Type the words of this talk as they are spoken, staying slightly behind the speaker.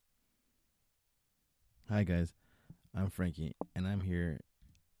Hi, guys. I'm Frankie, and I'm here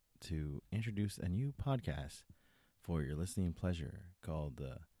to introduce a new podcast for your listening pleasure called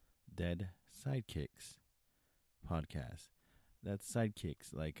the Dead Sidekicks podcast. That's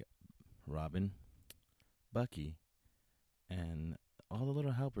sidekicks like Robin, Bucky, and all the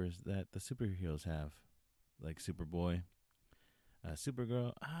little helpers that the superheroes have, like Superboy,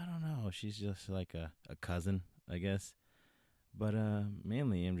 Supergirl. I don't know. She's just like a cousin, I guess. But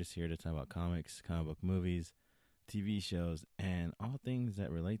mainly, I'm just here to talk about comics, comic book movies, TV shows, and all things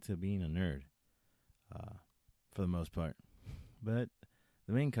that relate to being a nerd, for the most part. But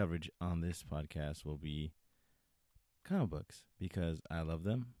the main coverage on this podcast will be comic books because I love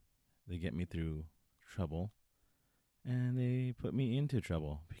them. They get me through trouble, and they put me into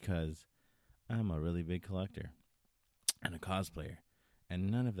trouble because I'm a really big collector and a cosplayer,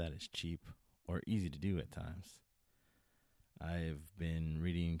 and none of that is cheap or easy to do at times. I've been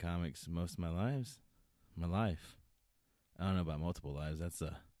reading comics most of my life. I don't know about multiple lives. That's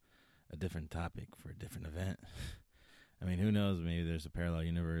a different topic for a different event. I mean, who knows? Maybe there's a parallel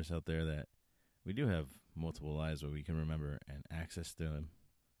universe out there that we do have multiple lives where we can remember and access to them.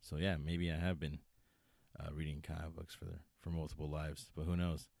 So yeah, maybe I have been reading comic books for multiple lives, but who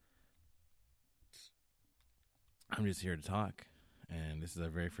knows? I'm just here to talk, and this is our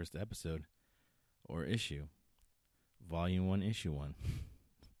very first episode or issue. Volume 1, Issue 1.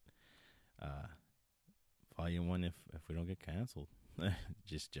 Volume 1 if we don't get canceled.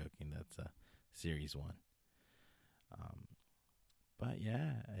 Just joking. That's Series 1. But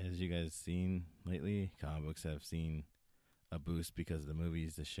yeah, as you guys seen lately, comic books have seen a boost because of the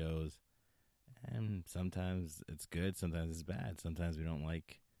movies, the shows. And sometimes it's good, sometimes it's bad. Sometimes we don't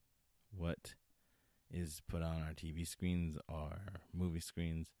like what is put on our TV screens or movie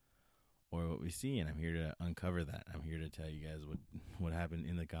screens, or what we see, and I'm here to uncover that. I'm here to tell you guys what happened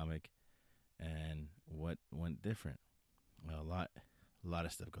in the comic and what went different. Well, a lot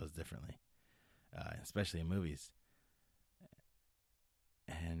of stuff goes differently, especially in movies.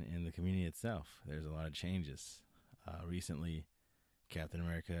 And in the community itself, there's a lot of changes. Recently, Captain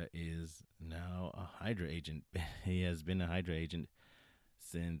America is now a Hydra agent. He has been a Hydra agent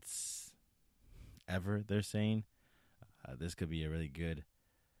since ever, they're saying. This could be a really good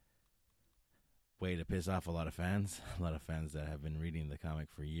way to piss off a lot of fans that have been reading the comic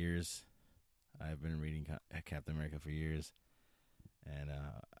for years. I've been reading Captain America for years, and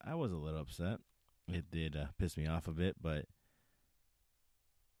I was a little upset. It did piss me off a bit, but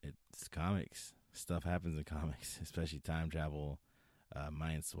it's comics. Stuff happens in comics, especially time travel,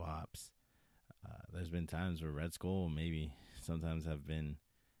 mind swaps. There's been times where Red Skull maybe sometimes have been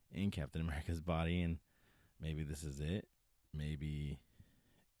in Captain America's body, and maybe this is it. Maybe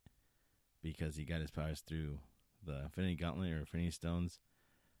because he got his powers through the Infinity Gauntlet or Infinity Stones.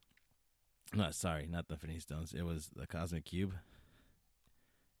 No, sorry, not the Infinity Stones. It was the Cosmic Cube.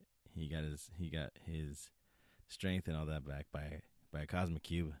 He got his strength and all that back by a Cosmic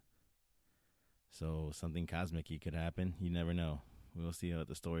Cube. So something cosmic-y could happen. You never know. We'll see how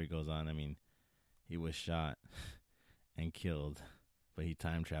the story goes on. I mean, he was shot and killed, but he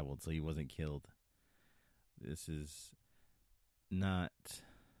time traveled, so he wasn't killed. This is not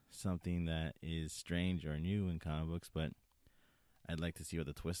something that is strange or new in comic books, but I'd like to see where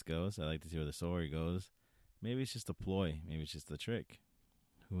the twist goes. I'd like to see where the story goes. Maybe it's just a ploy. Maybe it's just a trick.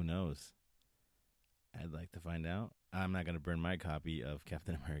 Who knows? I'd like to find out. I'm not going to burn my copy of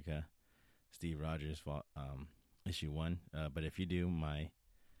Captain America, Steve Rogers, issue 1. But if you do, my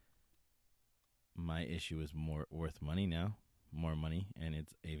issue is more worth money now. More money, and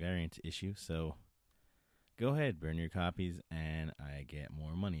it's a variant issue, so go ahead, burn your copies, and I get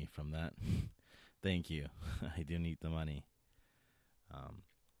more money from that. Thank you. I do need the money.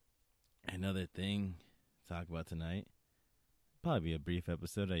 Another thing to talk about tonight, probably be a brief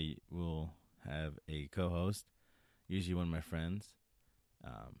episode. I will have a co-host, usually one of my friends.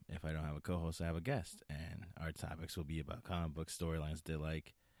 If I don't have a co-host, I have a guest, and our topics will be about comic book storylines they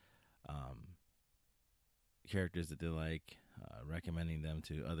like, characters that they like, recommending them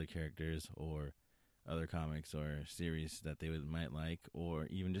to other characters or other comics or series that they might like, or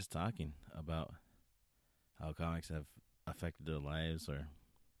even just talking about how comics have affected their lives or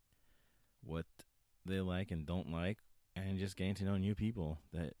what they like and don't like, and just getting to know new people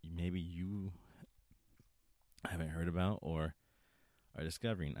that maybe you haven't heard about or are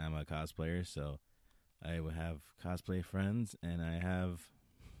discovering. I'm a cosplayer, so I would have cosplay friends, and I have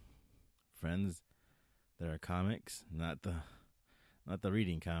friends that are comics, not the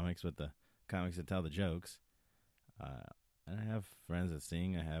reading comics, but the comics that tell the jokes. And I have friends that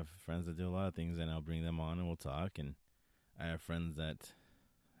sing. I have friends that do a lot of things, and I'll bring them on and we'll talk. And I have friends that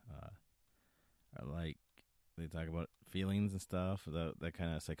are like they talk about feelings and stuff, that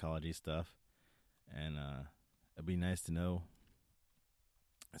kind of psychology stuff, and it'd be nice to know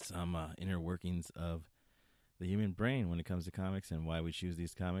some inner workings of the human brain when it comes to comics and why we choose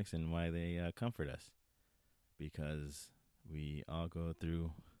these comics and why they comfort us. Because we all go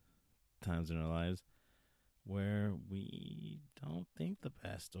through times in our lives where we don't think the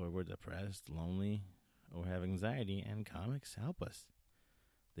best, or we're depressed, lonely, or have anxiety, and comics help us.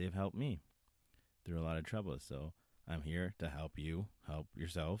 They've helped me through a lot of trouble. So I'm here to help you help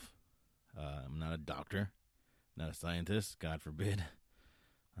yourself. I'm not a doctor, not a scientist, God forbid.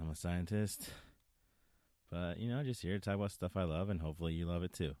 I'm a scientist. But, just here to talk about stuff I love, and hopefully you love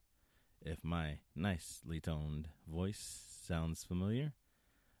it too. If my nicely toned voice sounds familiar,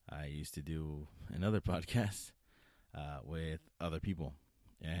 I used to do another podcast with other people,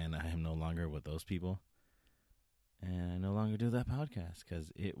 and I am no longer with those people. And I no longer do that podcast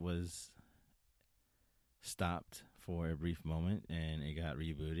because it was stopped for a brief moment, and it got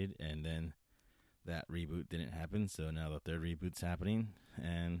rebooted, and then that reboot didn't happen, so now the third reboot's happening,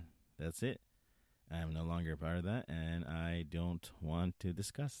 and that's it. I'm no longer a part of that, and I don't want to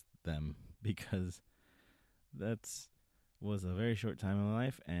discuss them because that's was a very short time in my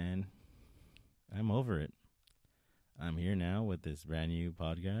life, and I'm over it. I'm here now with this brand new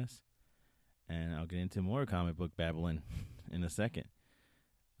podcast, and I'll get into more comic book babbling in a second.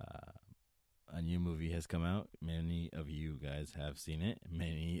 A new movie has come out. Many of you guys have seen it.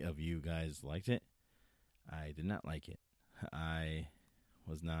 Many of you guys liked it. I did not like it. I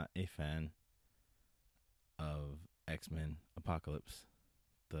was not a fan of X-Men Apocalypse,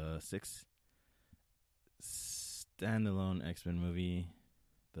 the sixth standalone X-Men movie,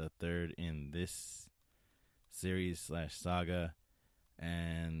 the third in this series / saga,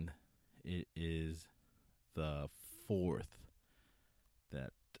 and it is the fourth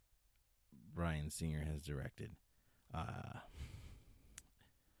that Bryan Singer has directed.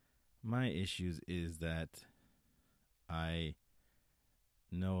 My issues is that I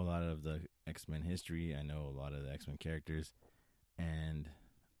know a lot of the X-Men history. I know a lot of the X-Men characters, and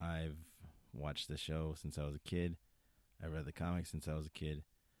I've watched the show since I was a kid. I read the comics since I was a kid.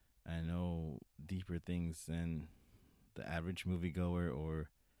 I know deeper things than the average moviegoer or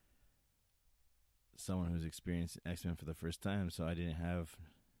someone who's experienced X-Men for the first time, so I didn't have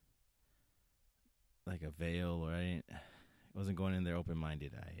like a veil, or I wasn't going in there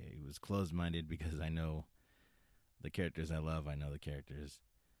open-minded. I was closed-minded because I know the characters I love. I know the characters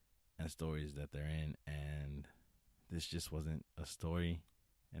and stories that they're in, and this just wasn't a story,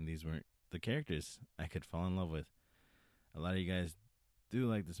 and these weren't the characters I could fall in love with. A lot of you guys do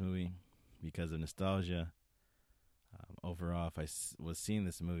like this movie because of nostalgia. Overall, if I was seeing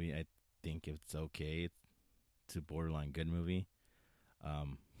this movie, I think it's okay. It's a borderline good movie.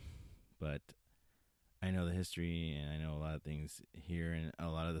 But I know the history, and I know a lot of things here, and a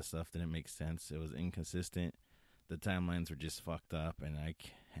lot of the stuff didn't make sense. It was inconsistent. The timelines were just fucked up, and I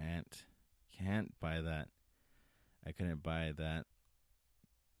can't buy that. I couldn't buy that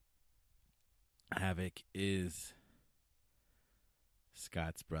Havoc is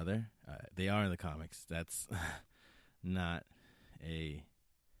Scott's brother. They are in the comics. That's not a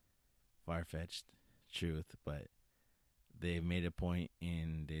far-fetched truth, but they've made a point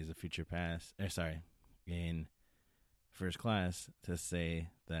in Days of Future Past, in First Class, to say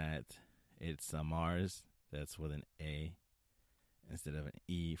that it's a Mars that's with an A instead of an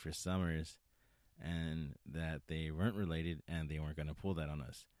E for Summers, and that they weren't related and they weren't going to pull that on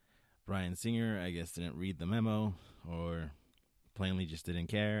us. Bryan Singer, I guess, didn't read the memo, or plainly just didn't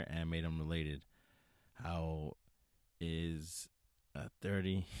care and made them related. How is a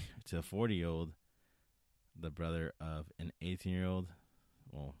 30 to 40-year-old the brother of an 18-year-old?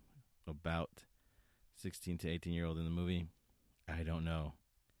 Well, about 16 to 18-year-old in the movie? I don't know.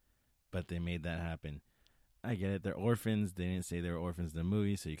 But they made that happen. I get it. They're orphans. They didn't say they were orphans in the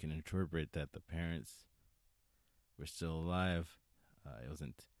movie, so you can interpret that the parents were still alive. It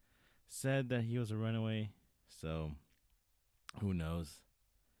wasn't said that he was a runaway, so who knows?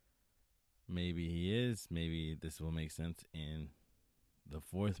 Maybe he is. Maybe this will make sense in the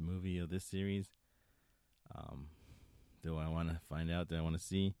fourth movie of this series. Do I want to find out? Do I want to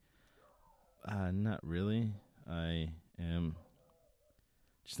see? Not really. I am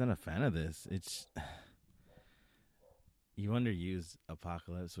just not a fan of this. It's you underuse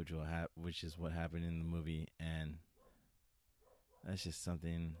Apocalypse, which is what happened in the movie, and that's just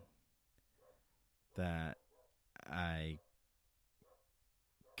something that I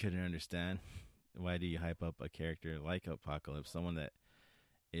couldn't understand. Why do you hype up a character like Apocalypse, someone that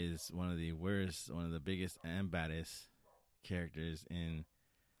is one of the worst, one of the biggest and baddest characters in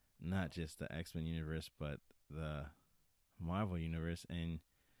not just the X-Men universe, but the Marvel universe, and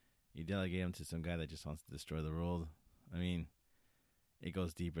you delegate him to some guy that just wants to destroy the world. I mean, it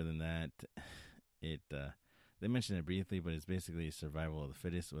goes deeper than that. It they mention it briefly, but it's basically survival of the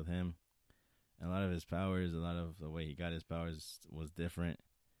fittest with him. And a lot of his powers, a lot of the way he got his powers was different.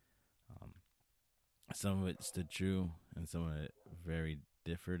 Some of it stood true, and some of it very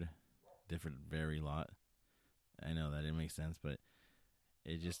differed very lot. I know that didn't make sense, but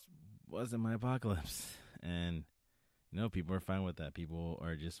it just wasn't my apocalypse. And people are fine with that. People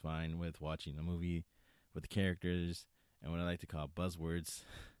are just fine with watching a movie with the characters and what I like to call buzzwords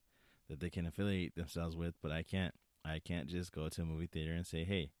that they can affiliate themselves with, but I can't. I can't just go to a movie theater and say,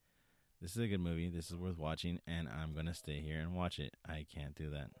 hey, this is a good movie, this is worth watching, and I'm going to stay here and watch it. I can't do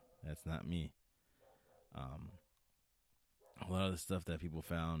that. That's not me. A lot of the stuff that people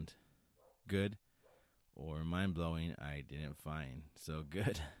found good or mind-blowing, I didn't find so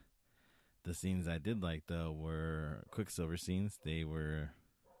good. The scenes I did like, though, were Quicksilver scenes. They were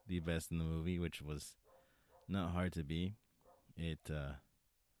the best in the movie, which was not hard to be. It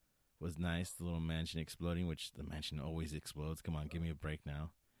was nice, the little mansion exploding, which the mansion always explodes. Come on, give me a break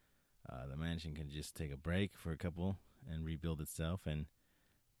now. The mansion can just take a break for a couple and rebuild itself and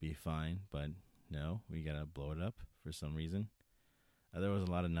be fine, but no, we gotta blow it up for some reason. There was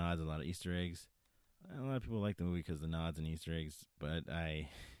a lot of nods, a lot of Easter eggs. A lot of people like the movie because of the nods and Easter eggs, but I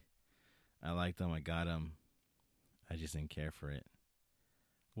liked them, I got them. I just didn't care for it.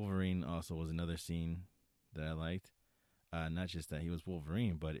 Wolverine also was another scene that I liked. Not just that he was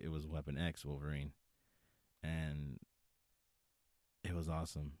Wolverine, but it was Weapon X Wolverine. And it was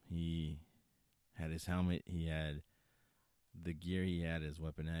awesome. He had his helmet, he had the gear he had as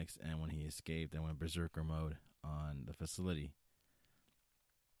Weapon X, and when he escaped and went berserker mode on the facility,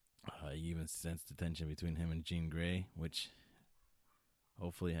 you even sensed the tension between him and Jean Grey, which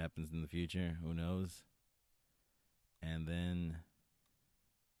hopefully happens in the future. Who knows? And then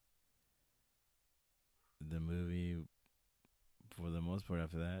the movie, for the most part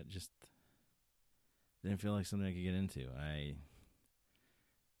after that, just didn't feel like something I could get into.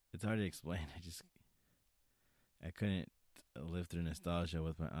 It's hard to explain. I couldn't live through nostalgia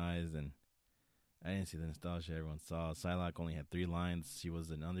with my eyes, and I didn't see the nostalgia everyone saw. Psylocke only had 3 lines. She was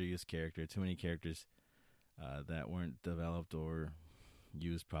an underused character. Too many characters that weren't developed or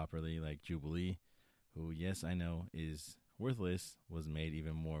used properly, like Jubilee, who, yes, I know, is worthless, was made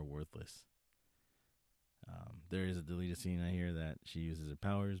even more worthless. There is a deleted scene I hear that she uses her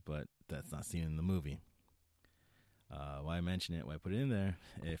powers, but that's not seen in the movie. Why mention it? Why put it in there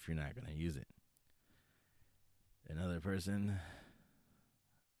if you're not going to use it? Another person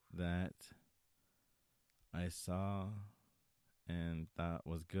that I saw and thought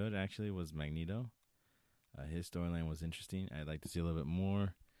was good, actually, was Magneto. His storyline was interesting. I'd like to see a little bit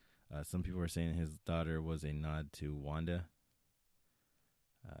more. Some people were saying his daughter was a nod to Wanda,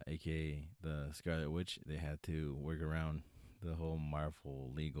 a.k.a. the Scarlet Witch. They had to work around the whole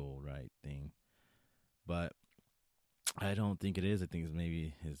Marvel legal right thing. But I don't think it is. I think it's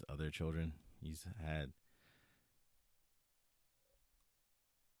maybe his other children. He's had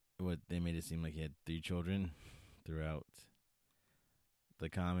what they made it seem like he had 3 children throughout the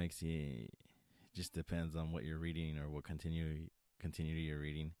comics. It just depends on what you're reading or what continuity you're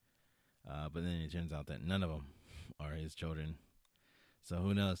reading. But then it turns out that none of them are his children. So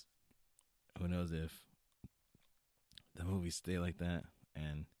who knows? Who knows if the movies stay like that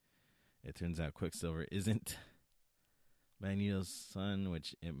and it turns out Quicksilver isn't Magneto's son,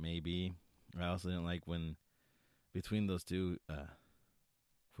 which it may be. I also didn't like when between those two,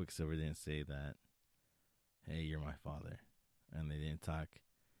 Quicksilver didn't say that, hey, you're my father. And they didn't talk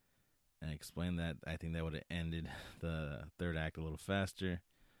and explain that. I think that would have ended the third act a little faster.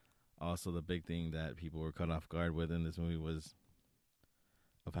 Also, the big thing that people were caught off guard with in this movie was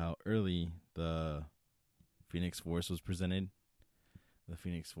of how early the Phoenix Force was presented. The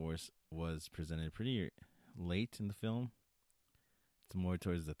Phoenix Force was presented pretty late in the film. It's more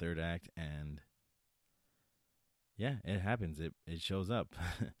towards the third act, and yeah, it happens. It shows up.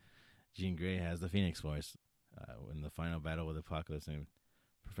 Jean Grey has the Phoenix Force. In the final battle with Apocalypse and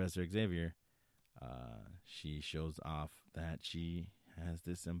Professor Xavier, she shows off that she has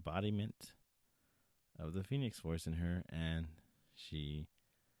this embodiment of the Phoenix Force in her, and she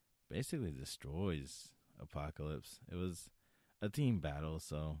basically destroys Apocalypse. It was a team battle,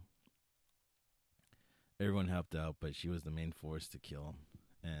 so everyone helped out, but she was the main force to kill him.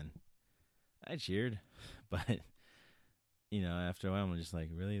 And I cheered, but after a while, I'm just like,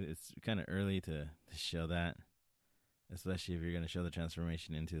 really? It's kind of early to show that, especially if you're going to show the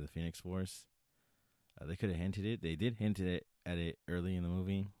transformation into the Phoenix Force. They could have hinted it. They did hint at it early in the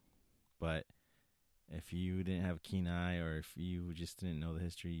movie, but if you didn't have a keen eye or if you just didn't know the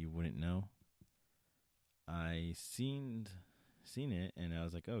history, you wouldn't know. I seen it, and I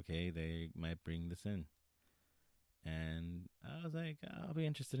was like, okay, they might bring this in. And I was like, I'll be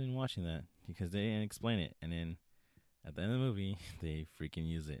interested in watching that because they didn't explain it. And then at the end of the movie, they freaking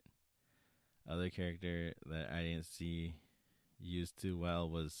use it. Other character that I didn't see used too well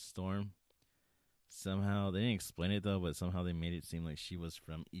was Storm. Somehow, they didn't explain it though, but somehow they made it seem like she was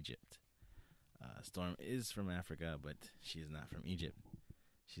from Egypt. Storm is from Africa, but she is not from Egypt.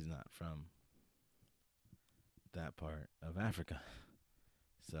 She's not from that part of Africa.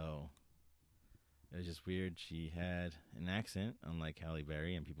 So it was just weird. She had an accent, unlike Halle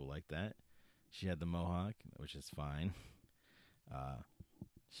Berry, and people like that. She had the mohawk, which is fine.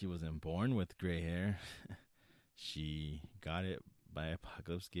 She wasn't born with gray hair. She got it by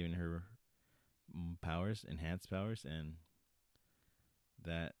Apocalypse giving her powers, enhanced powers, and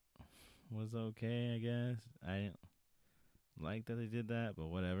that was okay, I guess. I didn't like that they did that, but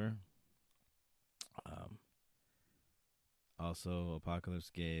whatever. Also,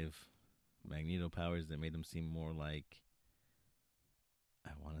 Apocalypse gave Magneto powers that made him seem more like, I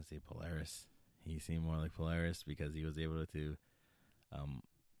want to say Polaris. He seemed more like Polaris because he was able to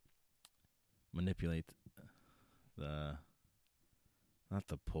manipulate not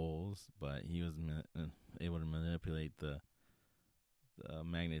the poles, but he was able to manipulate the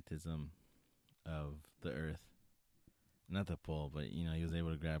magnetism of the Earth. Not the pole, but he was able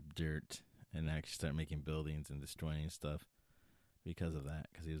to grab dirt and actually start making buildings and destroying stuff because of that.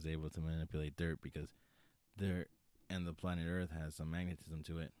 Because he was able to manipulate dirt because dirt and the planet Earth has some magnetism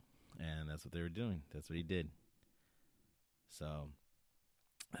to it, and that's what they were doing. That's what he did. So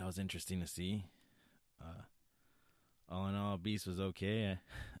that was interesting to see. All in all, Beast was okay.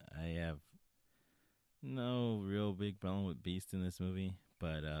 I have no real big problem with Beast in this movie,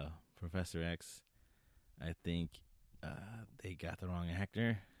 but Professor X, I think they got the wrong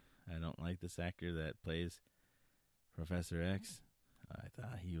actor. I don't like this actor that plays Professor X. I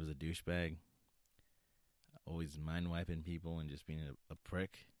thought he was a douchebag, always mind-wiping people and just being a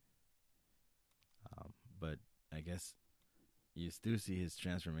prick. But I guess you still see his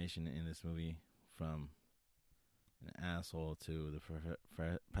transformation in this movie from an asshole to the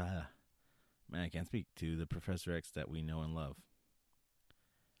man, I can't speak, to the Professor X that we know and love.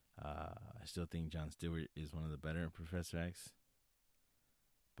 I still think Jon Stewart is one of the better Professor X,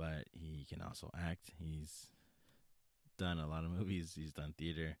 but he can also act. He's done a lot of movies. He's done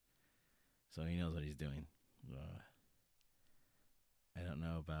theater, so he knows what he's doing. I don't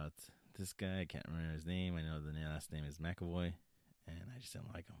know about this guy. I can't remember his name. I know the last name is McAvoy, and I just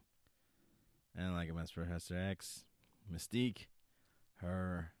didn't like him. I didn't like him as Professor X. Mystique,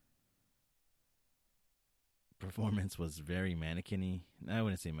 her performance was very mannequin-y. I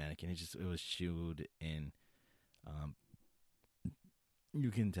wouldn't say mannequin. It was shooed in. You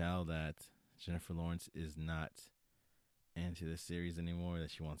can tell that Jennifer Lawrence is not into the series anymore,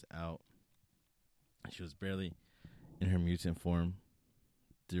 that she wants out. She was barely in her mutant form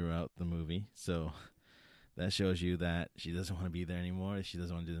throughout the movie, so that shows you that she doesn't want to be there anymore. She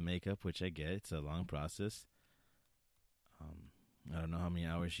doesn't want to do the makeup, which I get. It's a long process. I don't know how many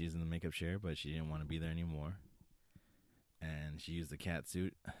hours she's in the makeup chair, but she didn't want to be there anymore. And she used the cat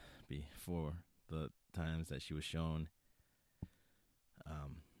suit before the times that she was shown,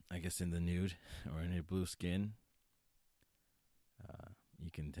 I guess, in the nude or in her blue skin. You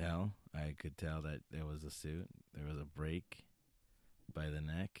can tell. I could tell that there was a suit. There was a break by the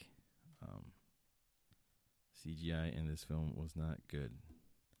neck. CGI in this film was not good.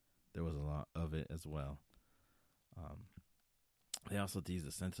 There was a lot of it as well. They also teased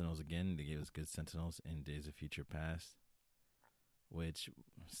the Sentinels again. They gave us good Sentinels in Days of Future Past, which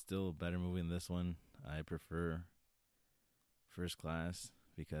still a better movie than this one. I prefer First Class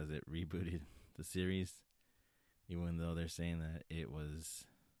because it rebooted the series, even though they're saying that it was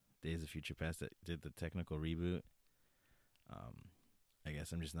Days of Future Past that did the technical reboot. I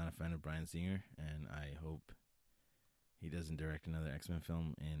guess I'm just not a fan of Bryan Singer, and I hope he doesn't direct another X-Men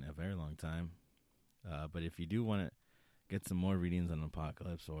film in a very long time. But if you do want to get some more readings on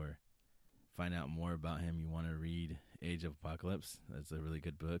Apocalypse or find out more about him, you want to read Age of Apocalypse. That's a really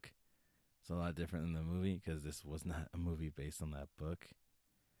good book. It's a lot different than the movie because this was not a movie based on that book.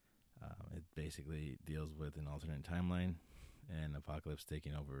 It basically deals with an alternate timeline and Apocalypse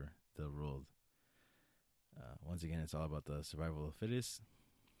taking over the world. Once again, it's all about the survival of the fittest.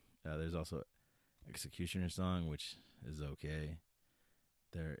 There's also Executioner Song, which is okay.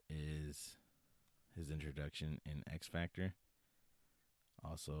 There is his introduction in X Factor.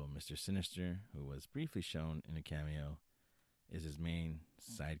 Also, Mr. Sinister, who was briefly shown in a cameo is his main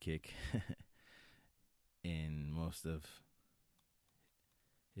sidekick in most of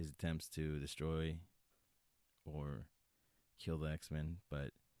his attempts to destroy or kill the X-Men,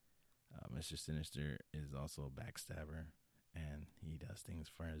 but Mr. Sinister is also a backstabber, and he does things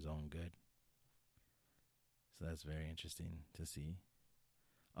for his own good. So that's very interesting to see.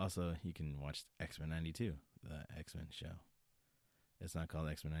 Also, you can watch X-Men 92, the X-Men show. It's not called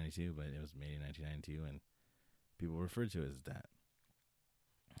X-Men 92, but it was made in 1992, and people refer to it as that.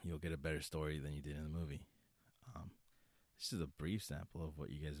 You'll get a better story than you did in the movie. This is a brief sample of what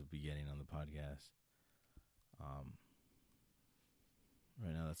you guys will be getting on the podcast.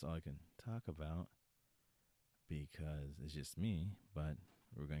 Right now, that's all I can talk about because it's just me, but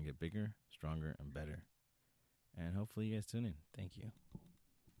we're going to get bigger, stronger, and better. And hopefully you guys tune in. Thank you.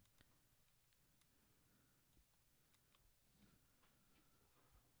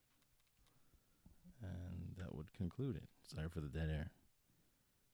 And that would conclude it. Sorry for the dead air.